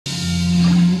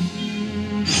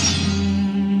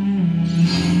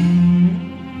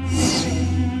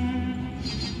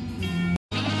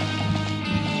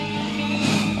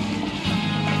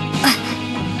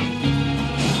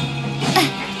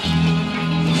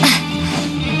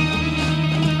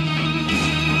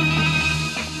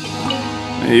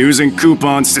Using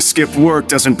coupons to skip work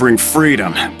doesn't bring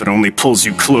freedom, but only pulls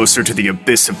you closer to the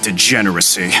abyss of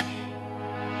degeneracy.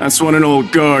 That's what an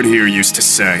old guard here used to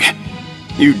say.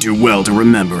 You do well to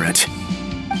remember it.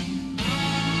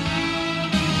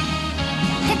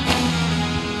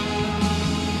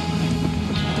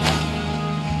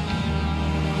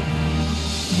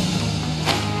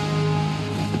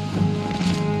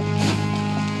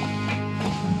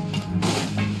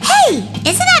 Hey,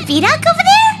 isn't that Vidoc over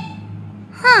there?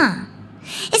 Huh.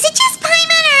 Is it just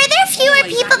Paimon, or are there fewer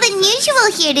people than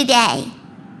usual here today?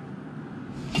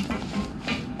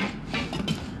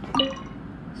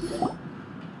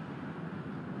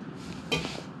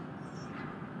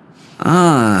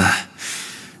 Ah,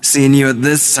 seeing you at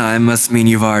this time must mean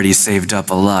you've already saved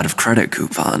up a lot of credit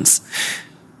coupons.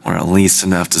 Or at least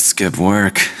enough to skip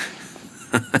work.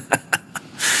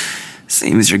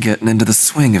 Seems you're getting into the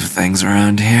swing of things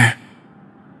around here.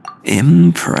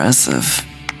 Impressive.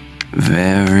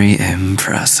 Very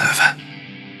impressive.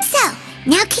 So,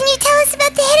 now can you tell us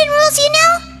about the hidden rules you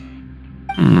know?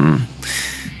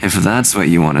 If that's what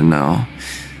you want to know,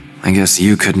 I guess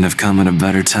you couldn't have come at a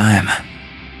better time.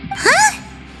 Huh?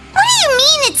 What do you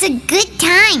mean it's a good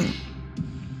time?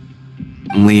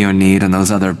 Leonid and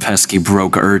those other pesky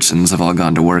broke urchins have all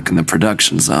gone to work in the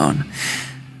production zone.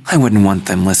 I wouldn't want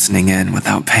them listening in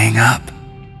without paying up.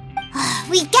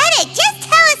 We get it! Just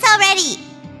tell us already!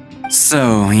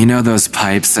 So, you know those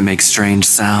pipes that make strange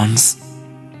sounds?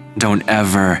 Don't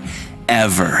ever,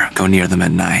 ever go near them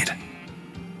at night.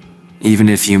 Even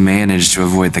if you manage to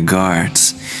avoid the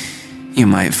guards, you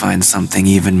might find something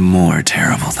even more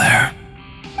terrible there.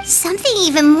 Something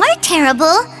even more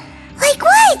terrible? Like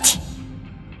what?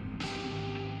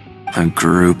 A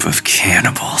group of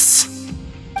cannibals.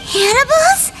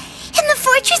 Cannibals? In the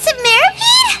Fortress of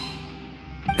Meripede?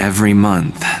 Every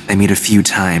month, they meet a few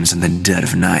times in the dead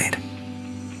of night.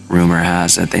 Rumor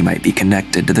has it they might be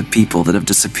connected to the people that have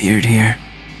disappeared here.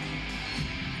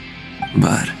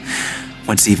 But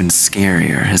what's even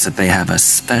scarier is that they have a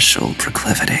special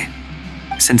proclivity.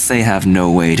 Since they have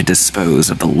no way to dispose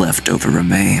of the leftover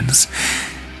remains,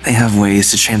 they have ways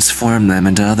to transform them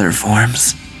into other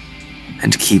forms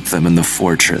and keep them in the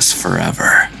fortress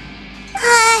forever.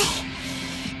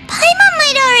 Paimon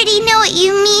might already know what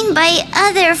you mean by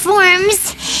other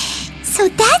forms. So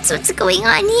that's what's going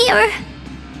on here.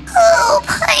 Oh,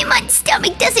 Paimon's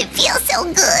stomach doesn't feel so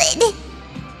good.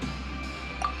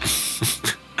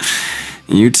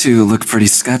 You two look pretty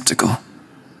skeptical.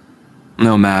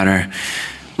 No matter,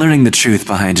 learning the truth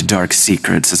behind dark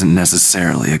secrets isn't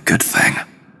necessarily a good thing.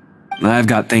 I've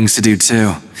got things to do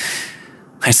too.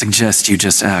 I suggest you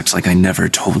just act like I never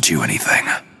told you anything.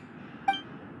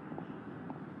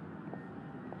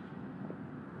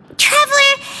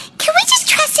 Traveler, can we just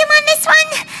trust him on this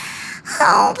one?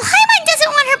 Oh, Paimon doesn't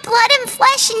want her blood and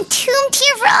flesh entombed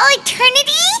here for all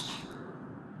eternity?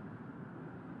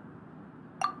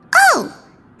 Oh,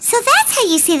 so that's how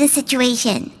you see the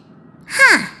situation.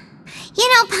 Huh. You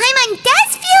know, Paimon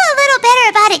does feel a little better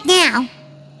about it now.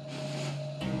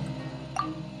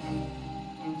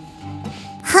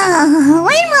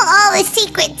 When will all the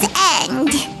secrets end?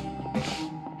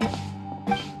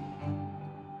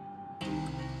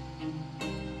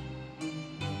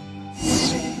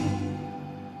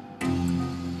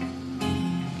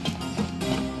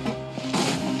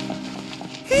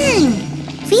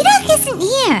 Vidoc isn't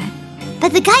here,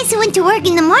 but the guys who went to work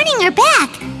in the morning are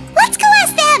back. Let's go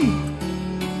ask them!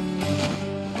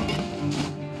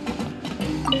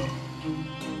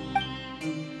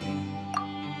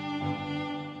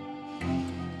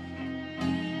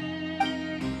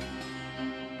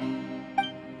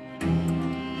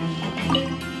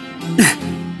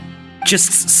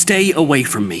 Just stay away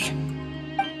from me.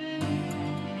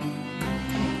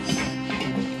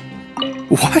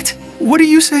 What? What are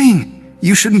you saying?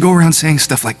 You shouldn't go around saying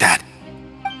stuff like that.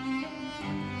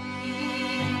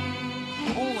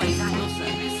 Always at your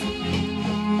service.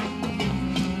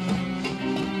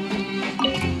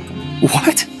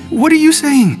 What? What are you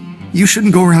saying? You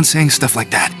shouldn't go around saying stuff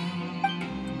like that.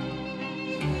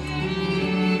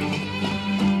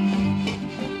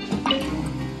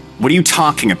 What are you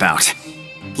talking about?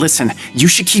 Listen, you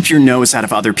should keep your nose out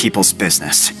of other people's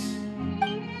business.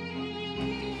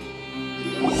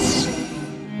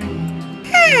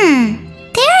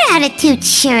 Their attitude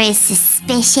sure is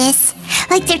suspicious.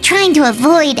 Like they're trying to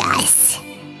avoid us.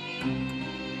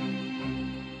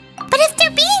 But if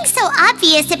they're being so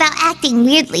obvious about acting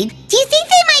weirdly, do you think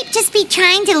they might just be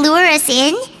trying to lure us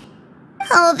in?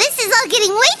 Oh, this is all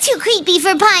getting way too creepy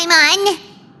for Paimon.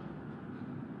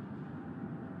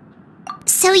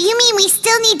 So you mean we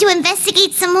still need to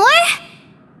investigate some more?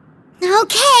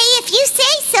 Okay, if you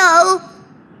say so.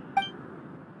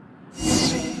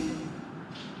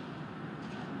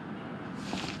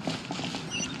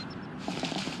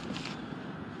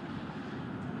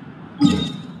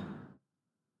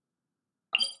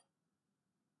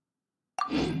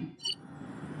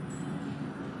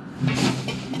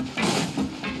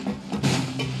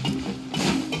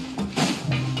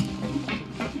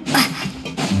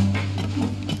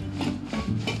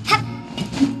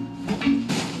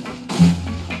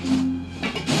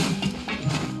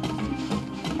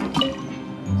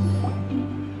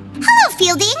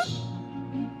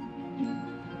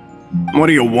 What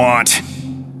do you want?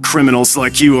 Criminals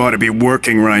like you ought to be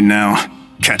working right now.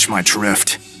 Catch my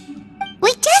drift.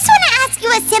 We just want to ask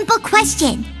you a simple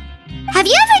question. Have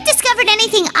you ever discovered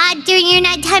anything odd during your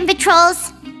nighttime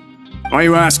patrols? Why are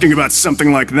you asking about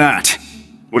something like that?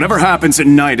 Whatever happens at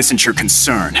night isn't your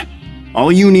concern.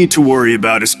 All you need to worry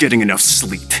about is getting enough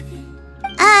sleep.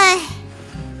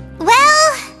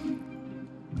 Well...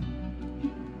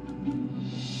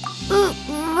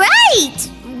 Right!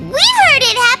 We've heard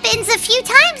it happens a few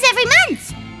times every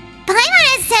month. Paimon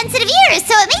has sensitive ears,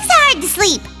 so it makes it hard to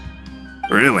sleep.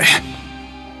 Really?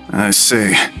 I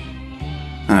see.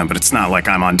 But it's not like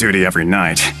I'm on duty every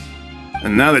night.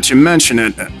 And now that you mention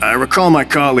it, I recall my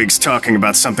colleagues talking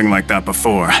about something like that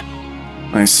before.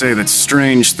 They say that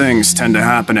strange things tend to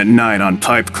happen at night on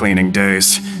pipe cleaning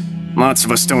days. Lots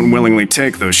of us don't willingly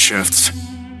take those shifts.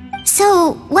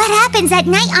 So, what happens at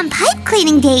night on pipe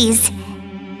cleaning days?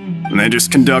 They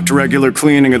just conduct regular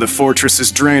cleaning of the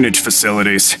fortress's drainage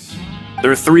facilities.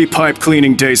 There are 3 pipe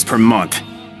cleaning days per month,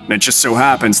 and it just so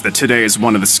happens that today is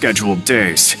one of the scheduled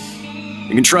days.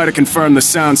 You can try to confirm the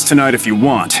sounds tonight if you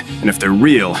want, and if they're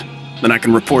real, then I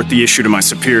can report the issue to my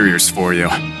superiors for you.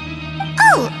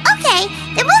 Oh, okay.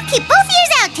 Then we'll keep both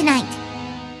ears out tonight.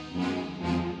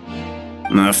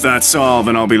 If that's all,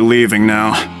 then I'll be leaving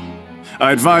now.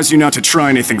 I advise you not to try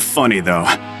anything funny, though.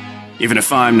 Even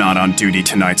if I'm not on duty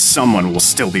tonight, someone will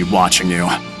still be watching you.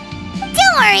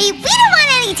 Don't worry, we don't want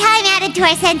any time added to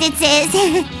our sentences.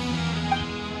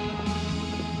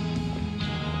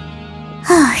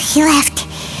 Oh, he left.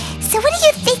 So what do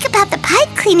you think about the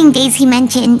pipe cleaning days he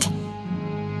mentioned?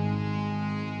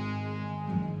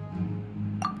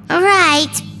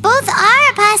 Right, both are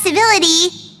a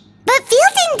possibility. But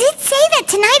Fielding did say that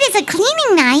tonight is a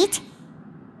cleaning night.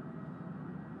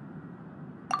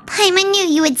 Paimon knew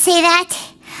you would say that.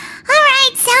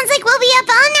 Alright, sounds like we'll be up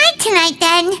all night tonight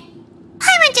then.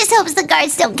 Paimon just hopes the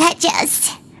guards don't catch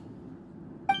us.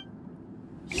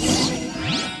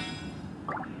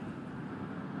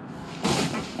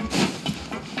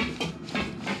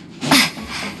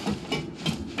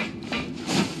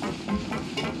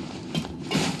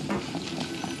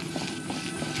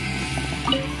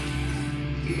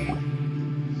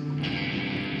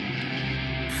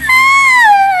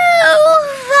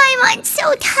 I'm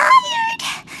so tired.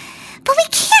 But we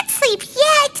can't sleep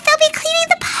yet. They'll be cleaning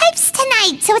the pipes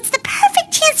tonight, so it's the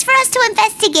perfect chance for us to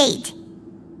investigate.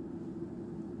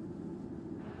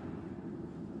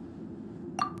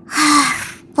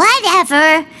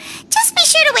 Whatever. Just be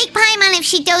sure to wake Paimon if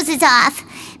she dozes off.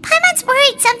 Paimon's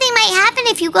worried something might happen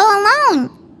if you go alone.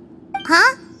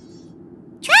 Huh?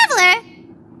 Traveler?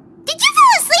 Did you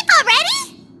fall asleep already?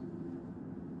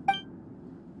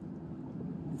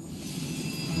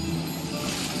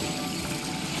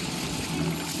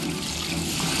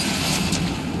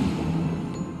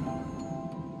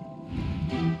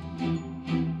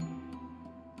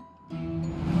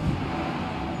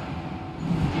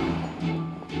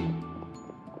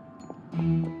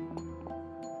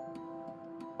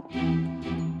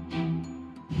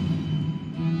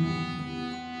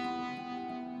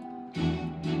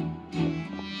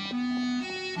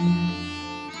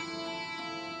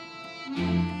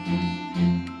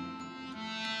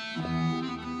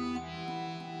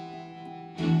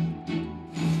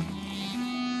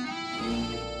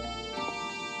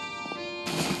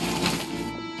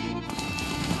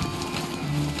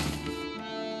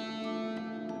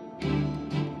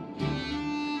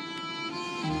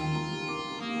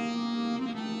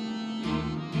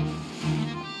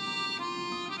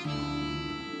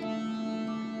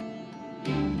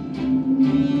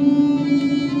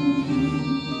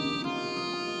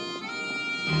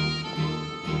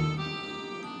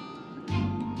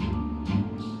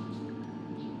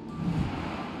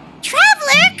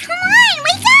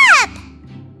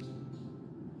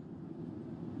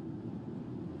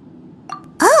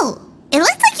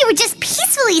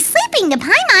 To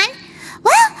Paimon.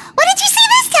 Well, what did you see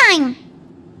this time?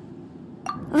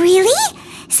 Really?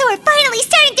 So we're finally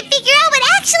starting to figure out what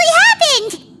actually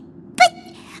happened. But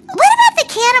what about the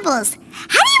troubles.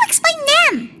 How do you explain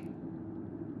them?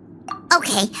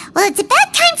 Okay, well, it's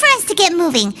about time for us to get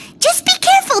moving. Just be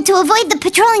careful to avoid the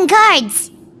patrolling guards.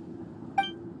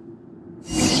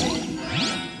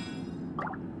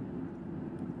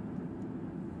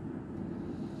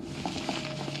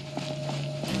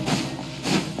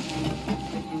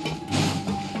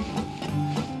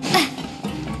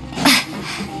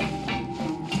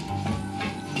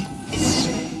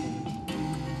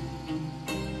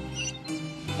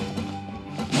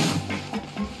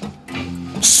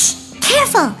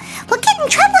 Careful! We'll get in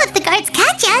trouble if the guards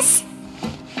catch us!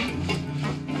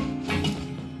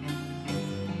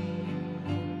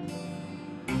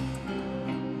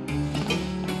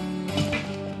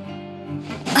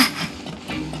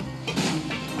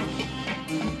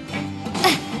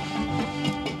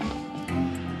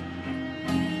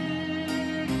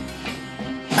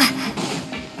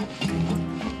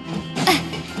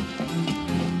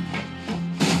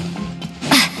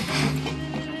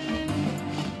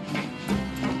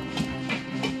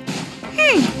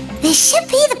 This should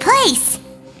be the place.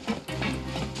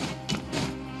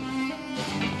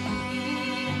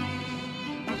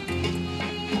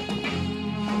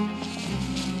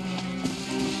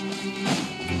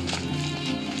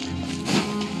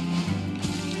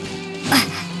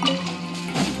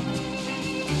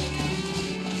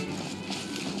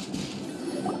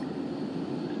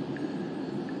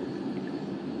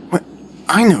 What?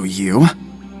 I know you.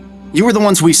 You were the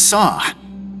ones we saw.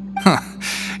 Huh.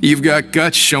 You've got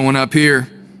guts showing up here.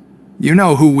 You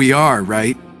know who we are,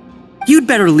 right? You'd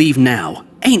better leave now.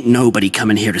 Ain't nobody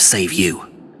coming here to save you.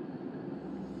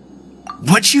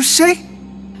 What'd you say?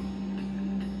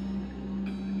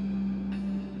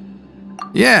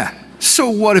 Yeah, so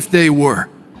what if they were?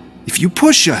 If you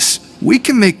push us, we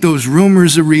can make those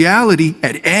rumors a reality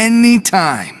at any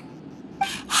time.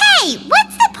 Hey,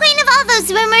 what's the point of all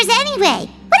those rumors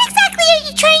anyway? What exactly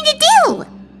are you trying to do?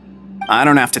 I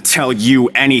don't have to tell you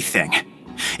anything.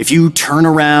 If you turn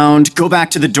around, go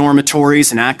back to the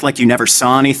dormitories and act like you never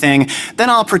saw anything, then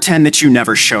I'll pretend that you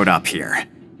never showed up here.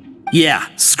 Yeah,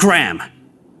 scram.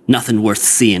 Nothing worth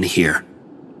seeing here.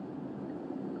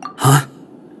 Huh?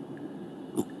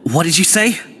 What did you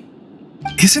say?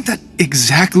 Isn't that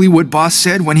exactly what Boss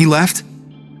said when he left?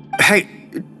 Hey,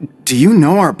 do you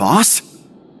know our boss?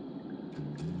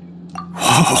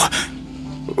 Whoa.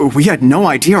 We had no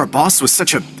idea our boss was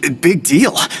such a big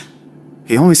deal.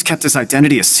 He always kept his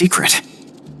identity a secret.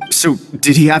 So,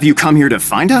 did he have you come here to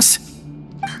find us?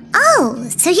 Oh,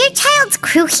 so your child's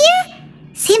crew here?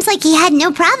 Seems like he had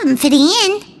no problem fitting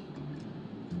in.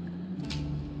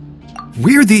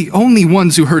 We're the only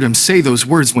ones who heard him say those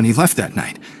words when he left that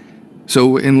night.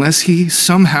 So, unless he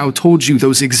somehow told you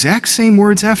those exact same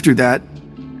words after that...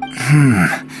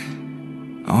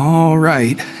 All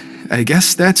right. I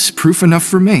guess that's proof enough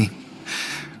for me.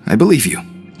 I believe you.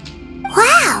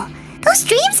 Wow, those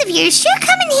dreams of yours sure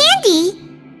come in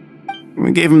handy.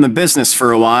 We gave him the business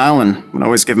for a while and would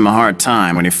always give him a hard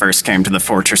time when he first came to the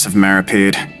fortress of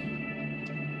Maripede.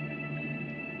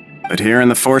 But here in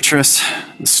the fortress,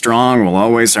 the strong will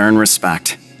always earn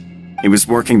respect. He was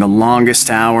working the longest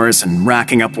hours and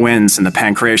racking up wins in the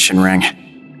Pancration Ring.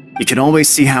 You could always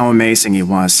see how amazing he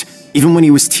was, even when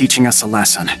he was teaching us a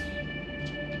lesson.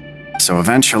 So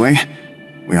eventually,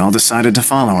 we all decided to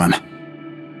follow him.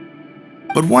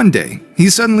 But one day, he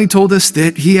suddenly told us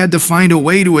that he had to find a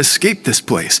way to escape this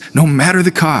place, no matter the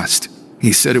cost.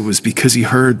 He said it was because he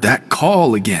heard that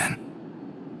call again.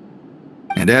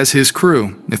 And as his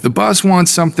crew, if the boss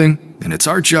wants something, then it's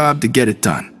our job to get it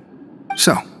done.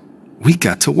 So, we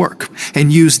got to work,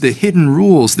 and used the hidden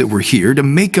rules that were here to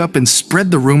make up and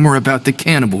spread the rumor about the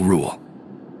cannibal rule.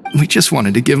 We just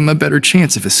wanted to give him a better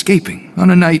chance of escaping on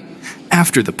a night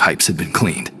after the pipes had been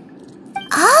cleaned.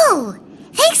 Oh,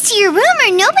 thanks to your rumor,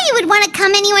 nobody would want to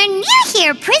come anywhere near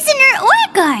here, prisoner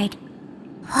or guard.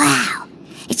 Wow,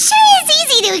 it sure is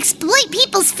easy to exploit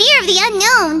people's fear of the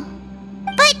unknown.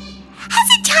 But has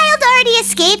a child already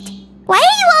escaped? Why are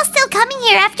you all still coming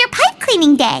here after pipe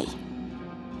cleaning day?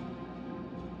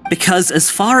 Because as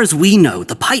far as we know,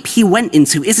 the pipe he went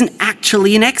into isn't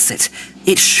actually an exit.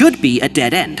 It should be a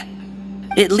dead end.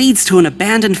 It leads to an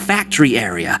abandoned factory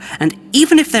area, and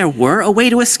even if there were a way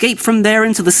to escape from there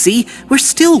into the sea, we're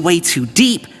still way too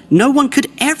deep. No one could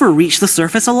ever reach the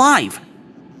surface alive.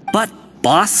 But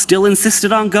Boss still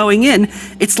insisted on going in.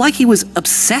 It's like he was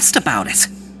obsessed about it.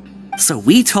 So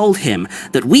we told him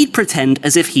that we'd pretend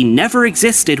as if he never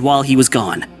existed while he was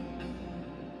gone.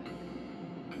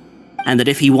 And that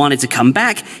if he wanted to come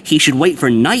back, he should wait for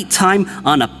nighttime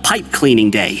on a pipe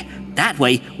cleaning day. That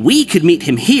way, we could meet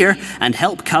him here and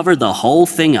help cover the whole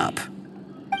thing up.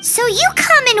 So you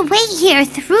come and wait here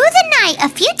through the night a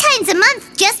few times a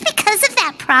month just because of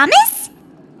that promise?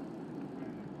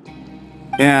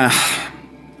 Yeah,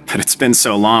 but it's been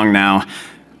so long now.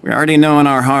 We already know in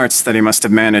our hearts that he must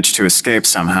have managed to escape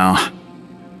somehow. Is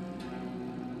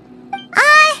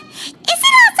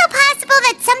it also possible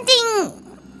that something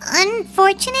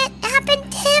unfortunate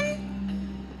happened to him?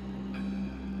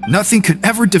 Nothing could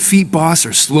ever defeat Boss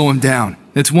or slow him down.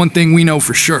 That's one thing we know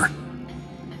for sure.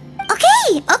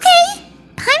 Okay.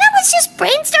 Paimon was just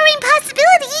brainstorming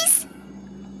possibilities.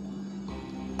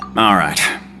 Alright.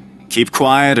 Keep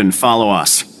quiet and follow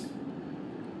us.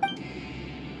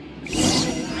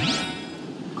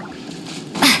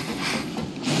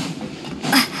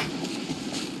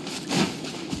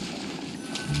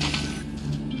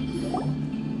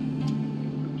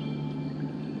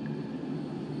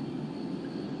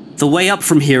 The way up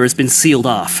from here has been sealed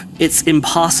off. It's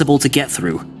impossible to get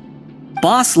through.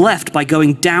 Boss left by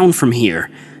going down from here.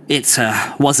 It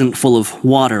wasn't full of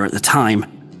water at the time.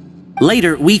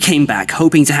 Later, we came back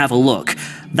hoping to have a look.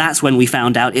 That's when we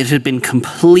found out it had been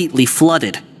completely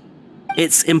flooded.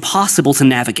 It's impossible to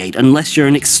navigate unless you're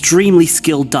an extremely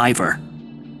skilled diver.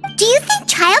 Do you think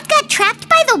Child got trapped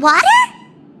by the water?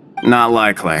 Not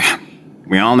likely.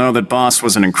 We all know that Boss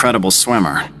was an incredible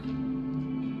swimmer.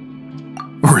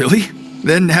 Really?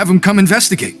 Then have him come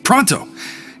investigate, pronto.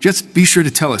 Just be sure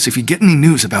to tell us if you get any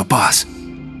news about Boss.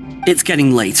 It's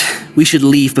getting late. We should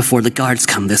leave before the guards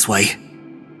come this way.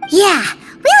 Yeah,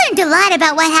 we learned a lot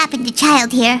about what happened to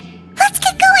Child here. Let's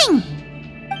get going!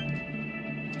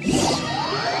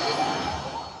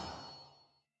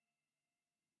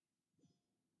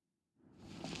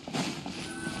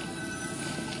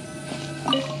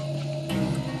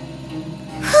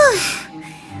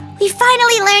 We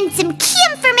finally learned some key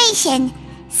information.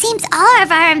 Seems all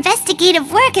of our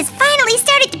investigative work has finally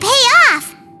started to pay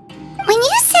off. When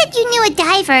you said you knew a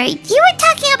diver, you were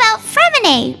talking about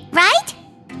Fremine, right?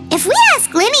 If we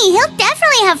ask Linny, he'll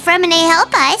definitely have Fremine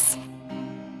help us.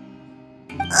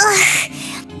 Ugh.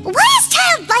 Why is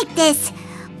Child like this?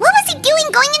 What was he doing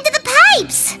going into the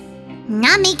pipes?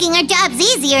 Not making our jobs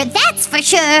easier, that's for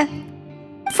sure.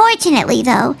 Fortunately,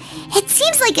 though, it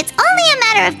seems like it's only a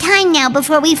matter of time now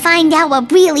before we find out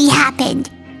what really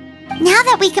happened. Now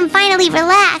that we can finally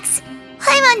relax,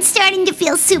 I'm starting to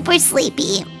feel super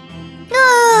sleepy.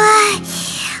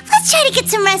 Let's try to get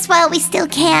some rest while we still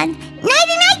can.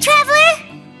 Nighty-night, Traveler!